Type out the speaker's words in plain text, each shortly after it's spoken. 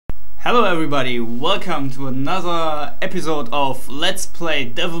Hello everybody, welcome to another episode of Let's Play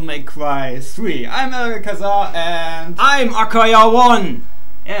Devil May Cry 3. I'm Alcazar and I'm Akaya1!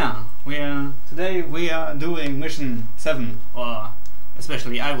 Yeah, today we are doing mission 7, or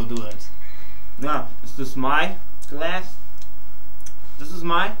especially I will do it. Yeah, is this my glass? This is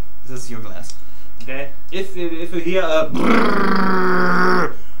my? This is your glass. Okay, if you hear a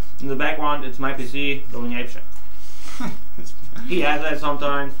brrrr in the background, it's my PC going apeshit. He has that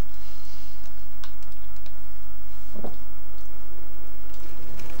sometimes.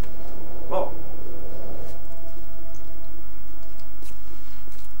 Whoa.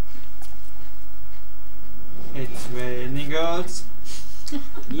 It's raining girls.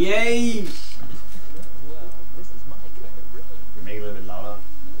 Yay! Well, this is my kind of rain. You make it a little bit louder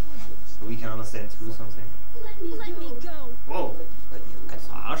so we can understand too something. Let me go. Whoa, that's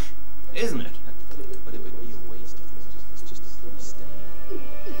harsh, isn't it? But it would be a waste if it's just a free stay.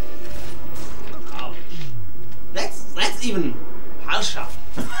 Ouch. That's even harsher.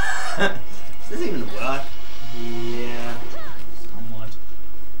 Is this even a word? Yeah, somewhat.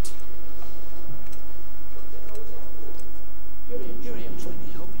 Here I am trying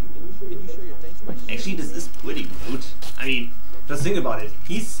to help you. Can you show your thanks by Actually, this is pretty rude. I mean, just think about it.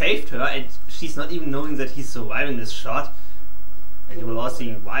 He saved her and she's not even knowing that he's surviving this shot. And you will all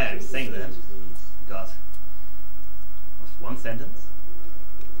see why I'm saying that. Because of one sentence.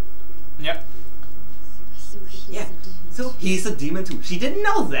 Yep. Yeah, so he's a demon too. She didn't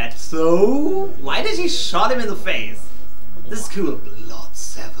know that, so why did she shot him in the face? This is cool. Blood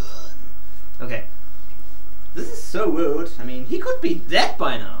 7. Okay. This is so rude. I mean, he could be dead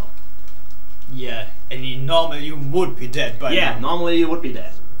by now. Yeah, and normally you would be dead by Yeah, now. normally you would be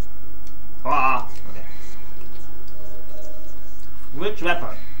dead. Ah, okay. Which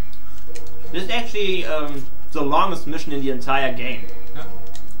weapon? This is actually the longest mission in the entire game. Yeah.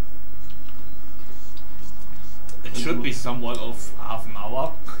 It should be somewhat of half an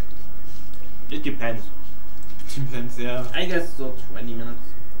hour. It depends. Depends, yeah. I guess so 20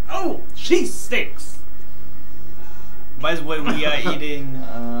 minutes. Oh, cheese sticks! By the way, we are eating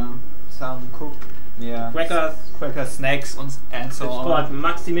some cracker snacks and so It's on. called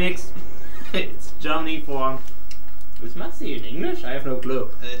Maximix. It's Germany for... Is Maxi in English? I have no clue.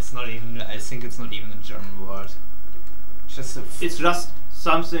 It's not even. I think it's not even a German word. Just a It's just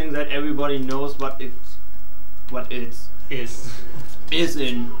something that everybody knows what it is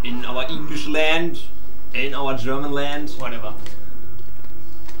in our English land, in our German land. whatever.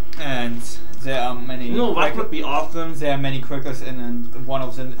 And there are many. You know what would be awesome? There are many crackers in, and one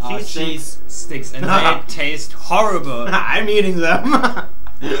of them are cheese sticks, and they taste horrible. I'm eating them. I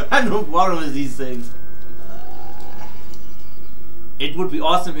have no problem with these things. It would be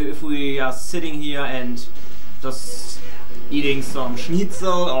awesome if we are sitting here and just eating some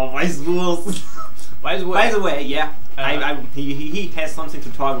schnitzel or Weißwurst. By the way, yeah, he has something to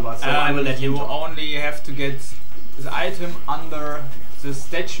talk about, so I will let him you talk. only have to get the item under the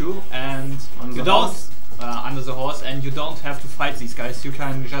statue, and On you the don't horse? under the horse, and you don't have to fight these guys. You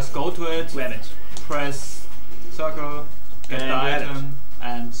can just go to it, Grab it. press circle, get the And get item,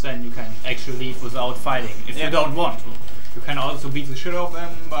 and then you can actually leave without fighting if you don't want to. You can also beat the shit out of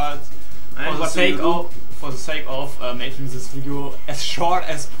them, but And for the sake of making this video as short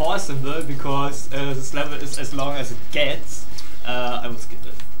as possible, because this level is as long as it gets, I will skip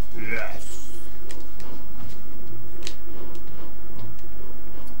it. Yes.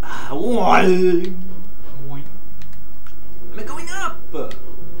 We're going up.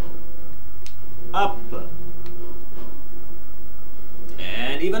 Up.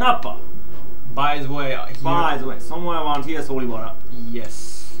 And even up. By the way, By the way, somewhere around here is holy water.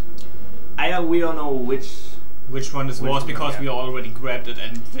 yes. We don't know which Which one this was, one, because yeah. we already grabbed it,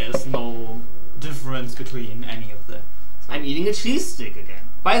 and there's no difference between any of them. I'm eating a cheese stick again.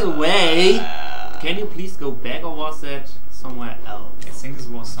 By the way, can you please go back, or was that somewhere else? I think this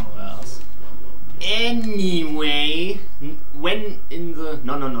was somewhere else. Anyway, when in the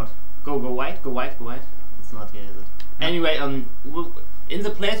not go white. It's not here, is it? Anyway, in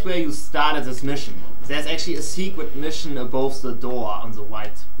the place where you started this mission, there's actually a secret mission above the door on the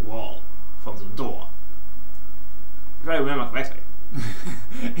white wall from the door. If I remember correctly.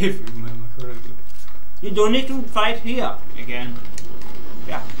 If you remember correctly. You don't need to fight here again.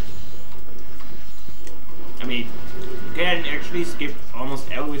 Yeah. I mean, you can actually skip almost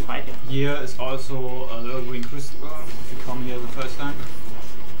every fight here. Here is also a little green crystal if you come here the first time.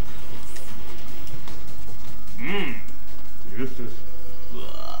 Mmm. Delicious.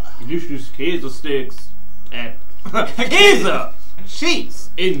 Delicious Käse sticks. Käse! Cheese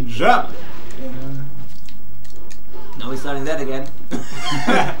in German. Now we're starting that again.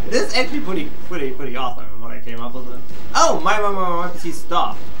 It is actually pretty awesome what I came up with. Oh, my PC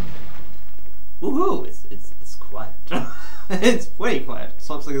stopped. Woohoo! It's quiet. It's pretty quiet.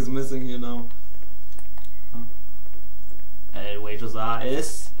 Something is missing here now. And wages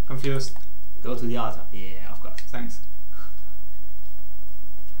is Confused. go to the altar. Yeah, of course. Thanks.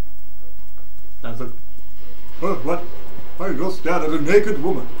 That's it. What? I just stared at a naked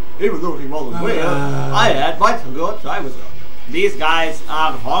woman, even though she wasn't there. I had quite a good time with her. These guys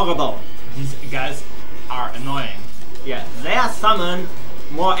are horrible. These guys are annoying. Yeah, they are summon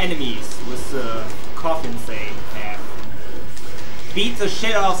more enemies with the coffins they have. Beat the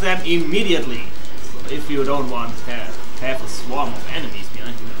shit out of them immediately. So if you don't want to have a swarm of enemies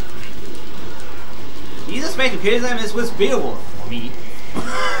behind you. The easiest way to kill them is with Beowulf, for me.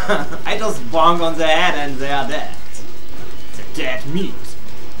 I just bonk on their head and they are dead. The dead meat.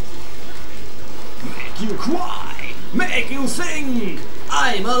 Make you cry! Make you sing!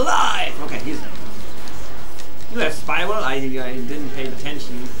 I'm alive! Okay, he's dead. You have Spiral? I didn't pay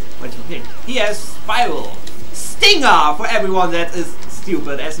attention what you picked. He has Spiral! Stinger for everyone that is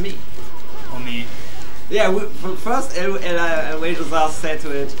stupid as me. For me. Yeah, first Elwajazar said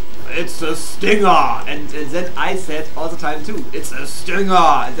to it, it's a stinger! And then I said all the time too, it's a stinger!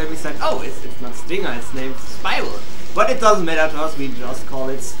 And then we said, oh, it's not stinger, it's named Spiral. But it doesn't matter to us, we just call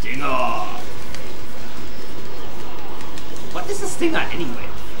it stinger. What is a stinger anyway?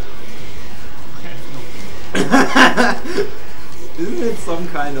 Isn't it some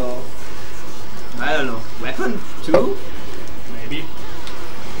kind of, I don't know, weapon too? Maybe.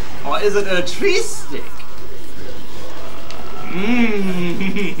 Or is it a tree stick?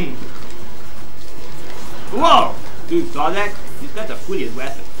 Whoa! Dude, saw that? He's got the prettiest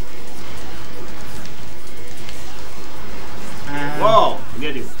weapon. Whoa!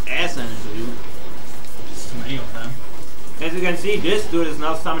 Get his ass into you. Just too many of them. As you can see, this dude is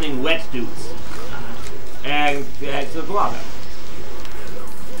now summoning wet dudes. And it's a brother.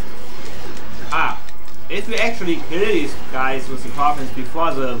 If we actually kill these guys with the coffins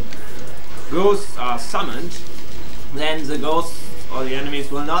before the ghosts are summoned, then the ghosts or the enemies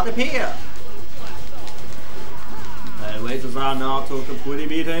will not appear. Elwajazar now took a pretty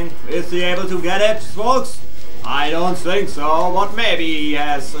beating. Is he able to get it, folks? I don't think so, but maybe he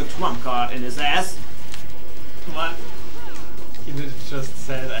has a trump card in his ass. What? You just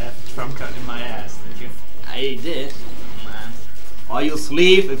said I have a trump card in my ass, did you? I did. Man. Or your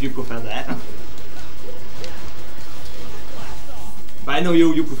sleeve, if you prefer that. But I know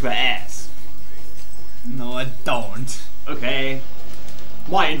you prefer ass. No, I don't. Okay.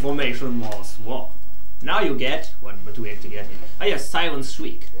 My information was wrong. Now you get... What do we have to get here? Oh yeah, Siren's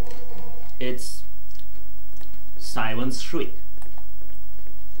Shriek. It's... Siren's Shriek.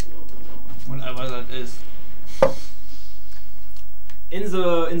 Whatever that is. In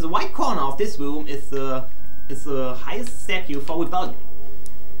the white corner of this room is the highest statue for rebellion.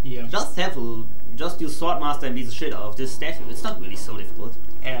 Yeah. Just use Swordmaster and beat the shit out of this statue. It's not really so difficult.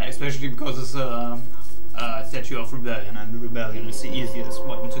 Yeah, especially because it's a statue of rebellion, and rebellion is the easiest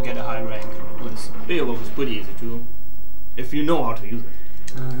one to get a high rank with. Beowulf is pretty easy too, if you know how to use it.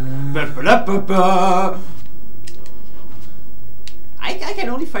 I can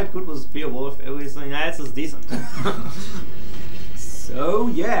only fight good with Beowulf. Everything else is decent. So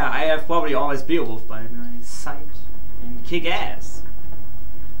yeah, I have probably always Beowulf by my side and kick ass.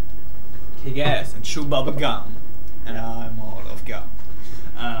 Kick ass and chew bubble gum. And I'm all of gum.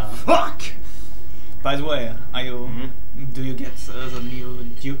 Fuck! By the way, are you? Do you get the new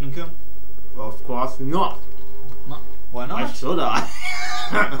Duke Nukem? Of course not. No. Why not? Why should I?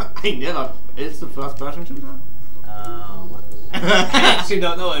 I never. It's the first person shooter. I actually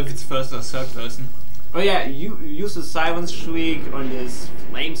don't know if it's first or third person. Oh yeah, you use the Siren's Shriek on this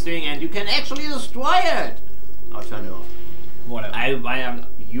flame thing and you can actually destroy it! I'll turn it off. Whatever.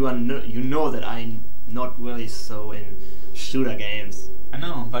 You know that I'm not really so in shooter games. I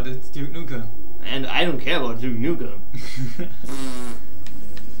know, but it's Duke Nukem. And I don't care about Duke Nukem.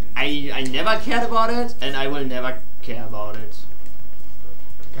 I never cared about it and I will never care about it.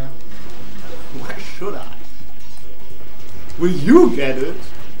 Okay. Why should I? Will you get it?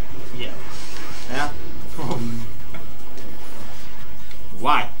 Yeah. Yeah?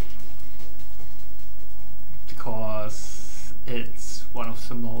 Why? Because it's one of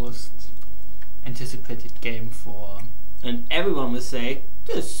the most anticipated game for... And everyone will say,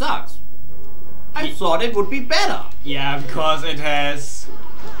 this sucks. I thought it would be better. Yeah, because it has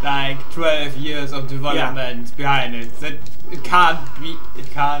like 12 years of development behind it. That it can't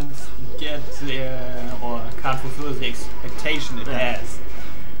get or can't fulfill the expectation it has.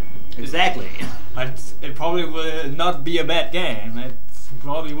 Exactly. But it probably will not be a bad game. It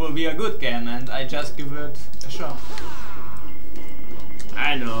probably will be a good game, and I just give it a shot.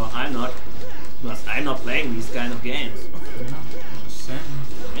 I know, I'm not. Because I'm not playing these kind of games. Just saying.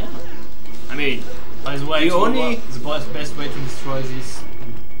 Yeah. I mean, By the way, the best way to destroy these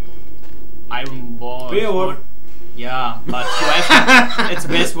iron balls. Beowulf. Yeah, but you have it's the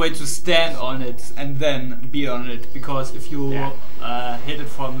best way to stand on it and then be on it, because if you hit it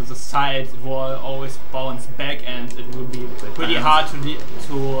from the side, it will always bounce back and it will be pretty hard to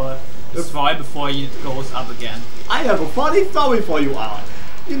destroy before it goes up again. I have a funny story for you, Alan.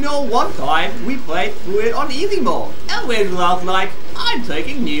 You know, one time we played through it on easy mode, and we was like, I'm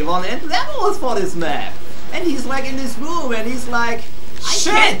taking Nevon and Levels for this map. And he's like in this room, and he's like,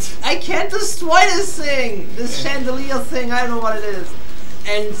 I can't destroy this thing, this chandelier thing, I don't know what it is.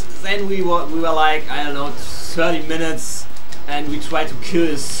 And then we were like, I don't know, 30 minutes, and we tried to kill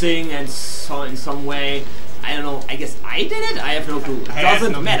this thing, and so in some way, I don't know, I guess I did it? I have no clue. It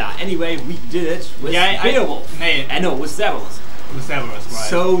doesn't matter. Anyway, we did it with Beowulf. I know, with Severus. With Severus, right.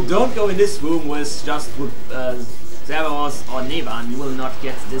 So don't go in this room with Severus or Nevan, you will not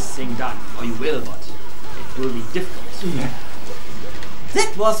get this thing done. Or you will, but it will be difficult. Yeah.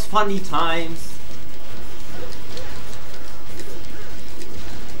 That was funny times.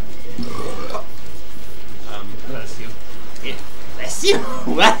 Bless you. Yeah, bless you.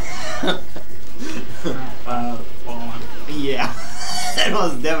 What? Yeah, that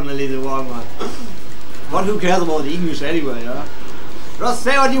was definitely the wrong one. But who cares about English anyway, huh? Just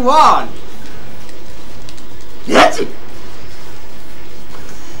say what you want. Yeah,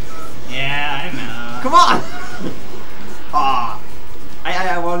 I know. Come on. Ah.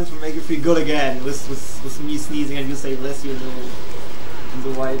 I wanted to make you feel good again with me sneezing and you say bless you in the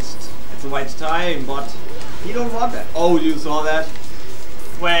right time, but you don't want that. Oh, you saw that?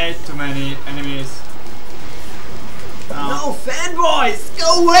 Way too many enemies. No, fanboys,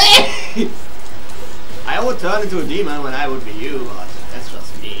 go away! I would turn into a demon when I would be you, but that's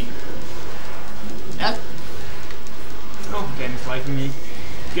just me. Yeah. Oh, game is liking me.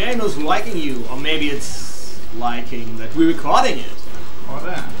 Game is liking you, or maybe it's liking that we're recording it. Or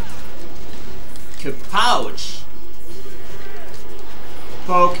that. Kapouch!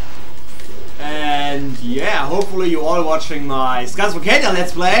 Poke. And yeah, hopefully you're all watching my Skazvocadia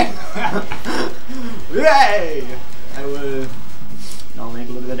Let's Play! Yay! I will now make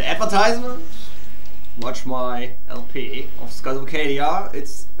a little bit of advertisement. Watch my LP of Skazvocadia.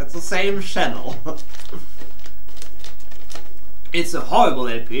 It's the same channel. It's a horrible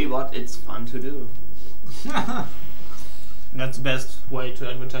LP, but it's fun to do. That's the best way to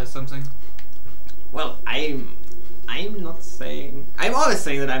advertise something. Well, I'm not saying... I'm always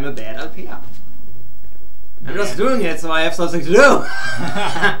saying that I'm a bad LPer. I'm just doing it so I have something to do!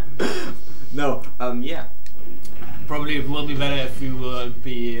 No, yeah. Probably it will be better if you would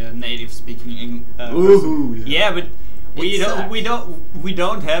be native speaking Ooh, yeah, but we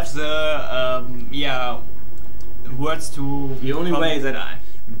don't have the words to... The only way that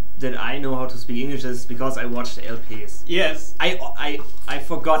I know how to speak English is because I watched the LPs. Yes. I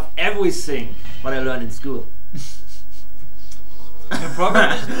forgot everything what I learned in school.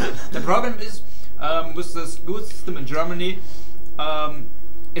 The problem is with the school system in Germany,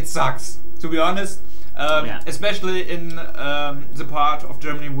 it sucks, to be honest. Especially in the part of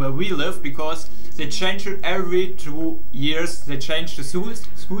Germany where we live, because they change it every 2 years. They change the school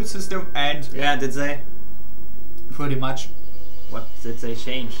system, and yeah, did they? Pretty much. What did they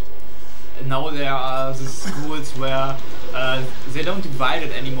change? Now there are the schools where they don't divide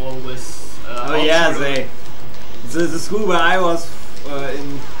it anymore with. The school where I was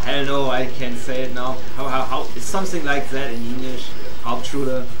in. I don't know. I can't say it now. How? It's something like that in English.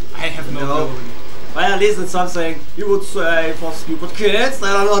 Hauptschule. I have no clue. Well, at least it's something you would say for stupid kids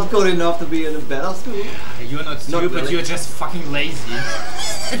that are not good enough to be in a better school. You're not stupid, really. You're just fucking lazy.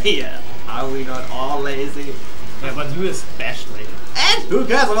 Yeah, are we not all lazy? Yeah, but you especially. And who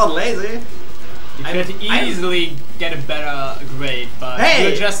cares about lazy? You could easily get a better grade, but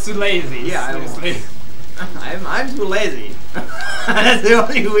you're just too lazy. Yeah, I'm too lazy. That's the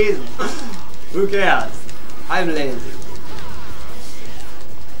only reason. Who cares? I'm lazy.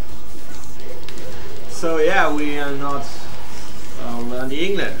 So yeah, we are not learning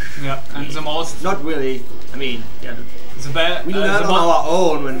English. Yeah, and the most... Not really. I mean, yeah. We learn on our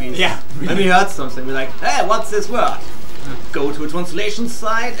own when we when we heard something. We're like, hey, what's this word? Go to a translation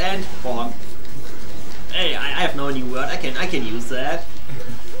site and hey, I have no new word. I can use that.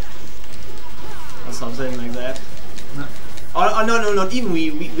 Or something like that. No. Or no, not even we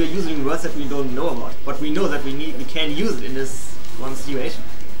are using words that we don't know about, but we know that we can use it in this one situation.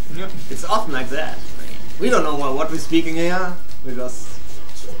 Yep. It's often like that. We don't know what we're speaking here. We just...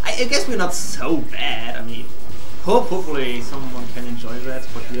 I guess we're not so bad. I mean, hopefully someone can enjoy that,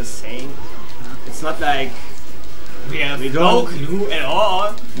 what we are saying. It's not like... We have We no don't- clue at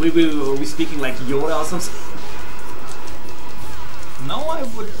all. we speaking like Yoda or something. No, I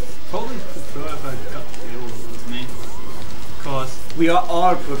would probably prefer if I got Beowulf with me. Because We are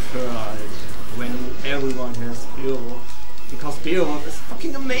all preferred when everyone has Beowulf. Because Beowulf is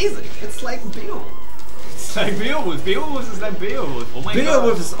fucking amazing. It's like Beowulf. it's like Beowulf. Beowulf is like Beowulf. Oh my god.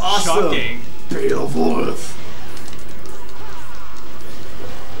 Beowulf is awesome. Shocking. Beowulf.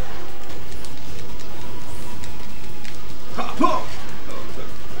 Ha, ha.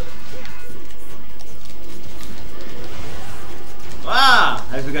 Ah,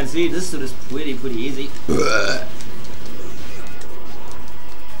 as you can see, this suit is pretty easy.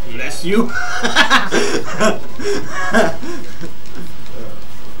 Bless you.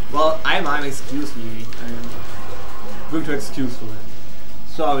 Well, I'm excuse me. I'm going to excuse for that.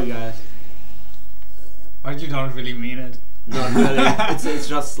 Sorry, guys. But you don't really mean it. Not really. it's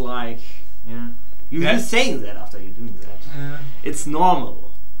just like, yeah. You're Yes. saying that after you're doing that. It's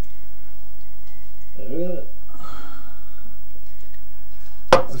normal. The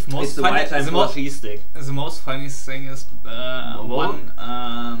most It's the funny, right time for a cheese stick. the most funniest thing is one.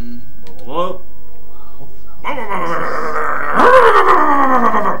 Whoa.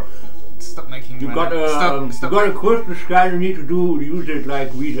 Stop making. You my got name. Stop. you got a question Sky you need to do. Use it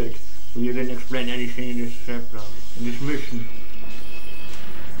like we did. We didn't explain anything in this chapter, in this mission.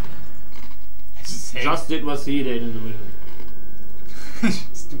 Just did what he did in the mission.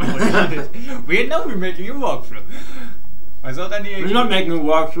 Just do what I did. We know we're making a walkthrough. I thought any. We're not making a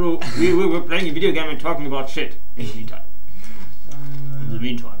walkthrough. we were playing a video game and talking about shit in the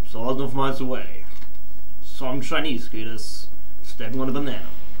meantime. Thousands of miles away, some Chinese kid is stepping on a banana.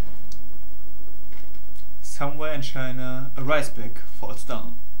 Somewhere in China, a rice bag falls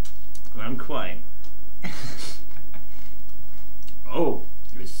down. I'm crying. Oh,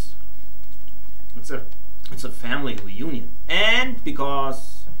 it's a family reunion, and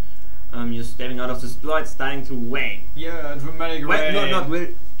because you're stepping out of the store, it's starting to rain. Yeah, dramatic Well, rain. no, not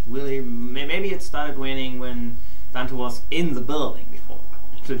really. Maybe it started raining when Dante was in the building before.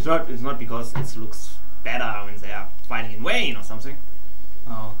 So it's not because it looks better when they are fighting in rain or something.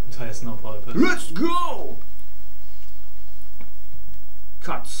 Oh, entire snow pulpit. Let's go!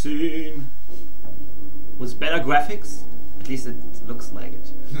 Cutscene. With better graphics? At least it looks like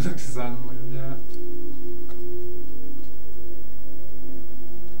it. Looks somewhere, yeah.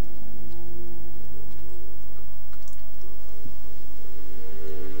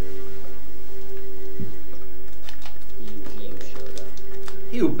 You showed up.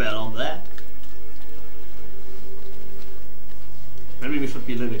 You bet on that. Maybe we should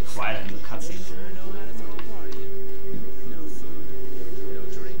be a little bit quieter in the cutscenes. Sure know how to throw a party. No food, no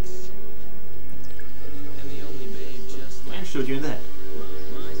drinks, and the only babe just Man, shoot you in the head.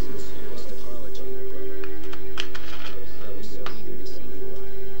 my sincerest apology, brother. I was so eager to see you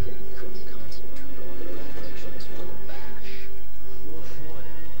run, couldn't concentrate on the preparations for the bash. Whatever.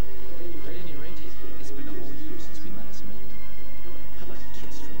 At any rate, it's been a whole year since we last met. How about a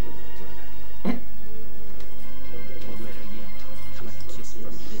kiss from you, my brother? Or better yet, how about a kiss from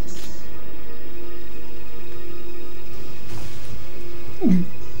this? So,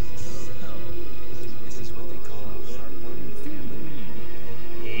 this is what they call a heartwarming family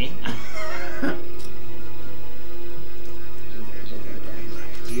reunion. Eh?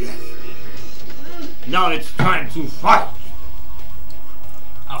 Now it's time to fight!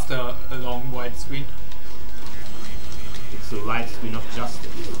 After a long white screen. It's the right screen of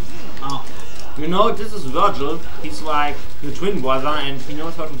justice. Oh. You know, this is Virgil. He's like the twin brother and he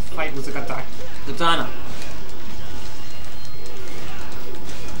knows how to fight with a katana.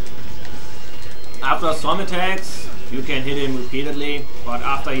 After some attacks, you can hit him repeatedly, but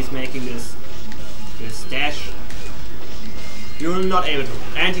after he's making this dash, you're not able to.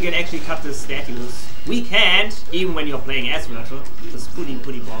 And you can actually cut the statues. We can't, even when you're playing as Virgil. It's pretty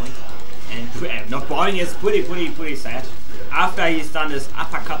boring. And not boring, it's pretty sad. After he's done this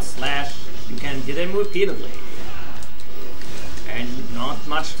uppercut slash, you can hit him repeatedly. And not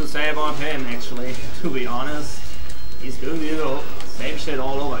much to say about him, actually, to be honest. He's doing the same shit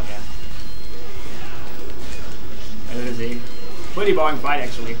all over again. As you can see, pretty boring fight,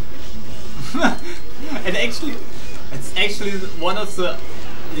 actually. And actually, it's actually one of the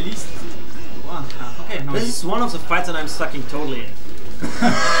least. Okay, no. This is one of the fights that I'm sucking totally in.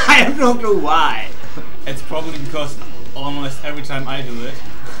 I have no clue why. It's probably because almost every time I do it.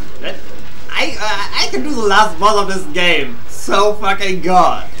 I can do the last boss of this game. So fucking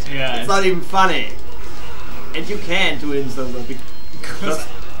god. Yeah. It's not even funny. And you can't do it in silver because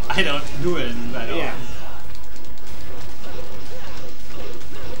I don't do it that often. Yeah.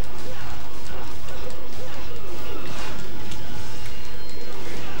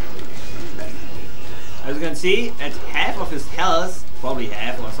 As you can see, at half of his health, probably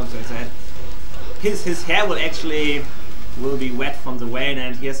half or something like that, his hair will be wet from the rain,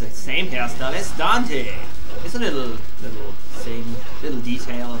 and he has the same hairstyle as Dante. It's a little thing, little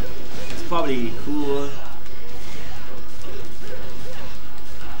detail. It's probably cool.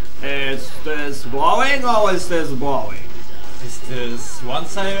 Is this boring or is this boring? Is this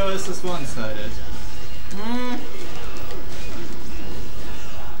one-sided or is this one-sided?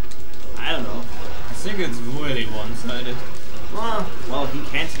 I don't know. I think it's really one-sided. Well, he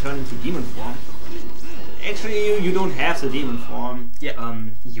can't turn into demon form. Actually, you don't have the demon form. Yeah.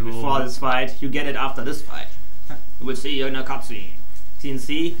 Before this fight, you get it after this fight. You will see in a cutscene.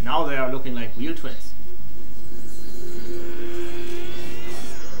 See, now they are looking like real twins.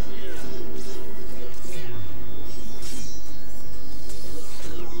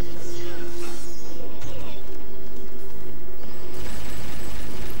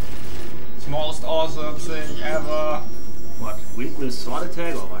 Most awesome thing ever. What? Windmill sword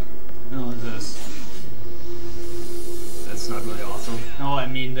attack or what? No, this. That's not really awesome. No, I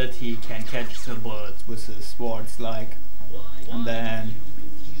mean that he can catch the bullets with his swords, like, and then.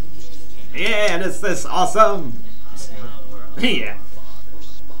 Yeah, this is awesome. Yeah.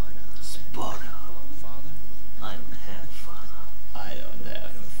 Sparta. I don't have a father. I don't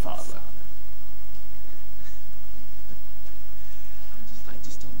have a father. I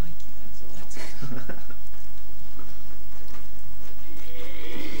just don't like you. That's it.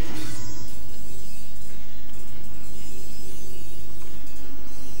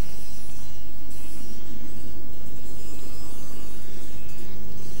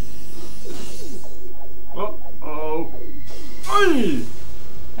 Uh-oh. Hey!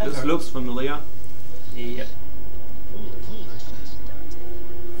 This looks familiar. Yep.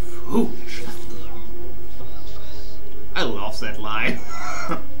 Foolish. I love that line.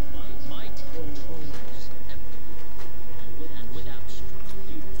 My controls everything. And without structure,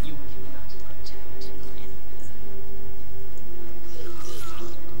 you cannot protect anything.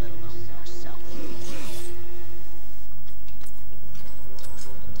 Let alone yourself.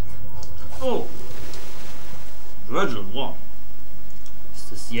 Oh! Virgil, what? Is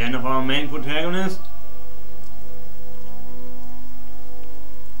this the end of our main protagonist?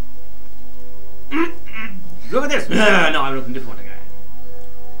 Look at this! No, I'm looking different again.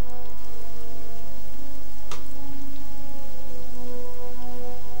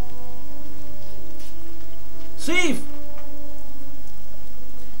 Thief!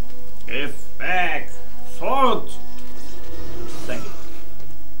 Give back! Sword! Thank you.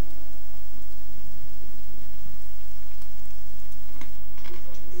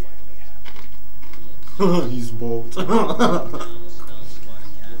 He's bold.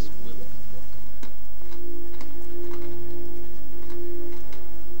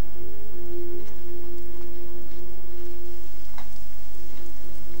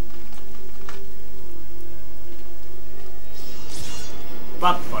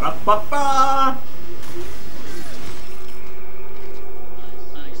 Ba-ba-da-ba-ba!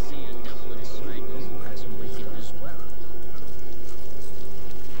 I see a devil inside you has awakened as well.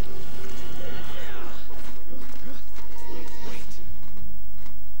 Wait.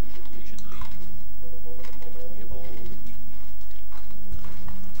 We should leave. We have all that we need.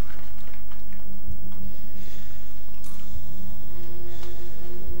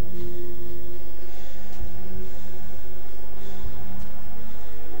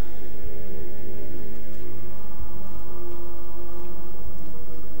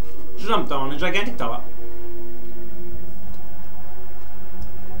 Jump down a gigantic tower.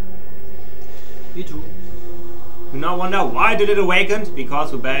 Me too. You now wonder why did it awaken?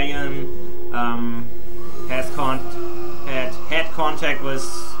 Because Rebellion had contact with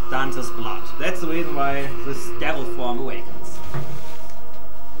Dante's blood. That's the reason why this devil form awakens.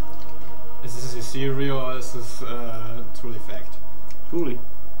 Is this a theory or is this truly fact? Truly.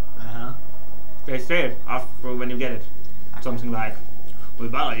 Uh-huh. They say it after when you get it. Something like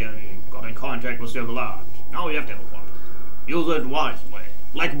Rebellion got in contact with their blood. Now we have devil form. Use it wisely.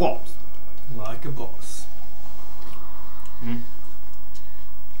 Like bombs. Like a boss.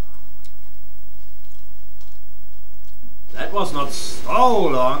 That was not so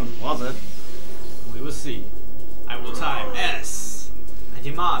long, was it? We will see. I will time S. I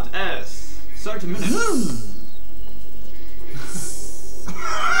demand S. 30 minutes.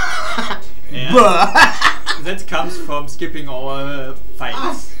 Yeah. That comes from skipping our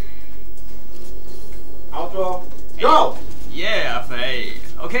fights. Outro. Go! Yeah, FA.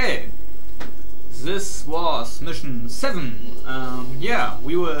 Okay. This was mission 7. Yeah,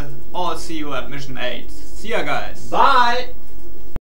 we will all see you at mission 8. See ya, guys. Bye!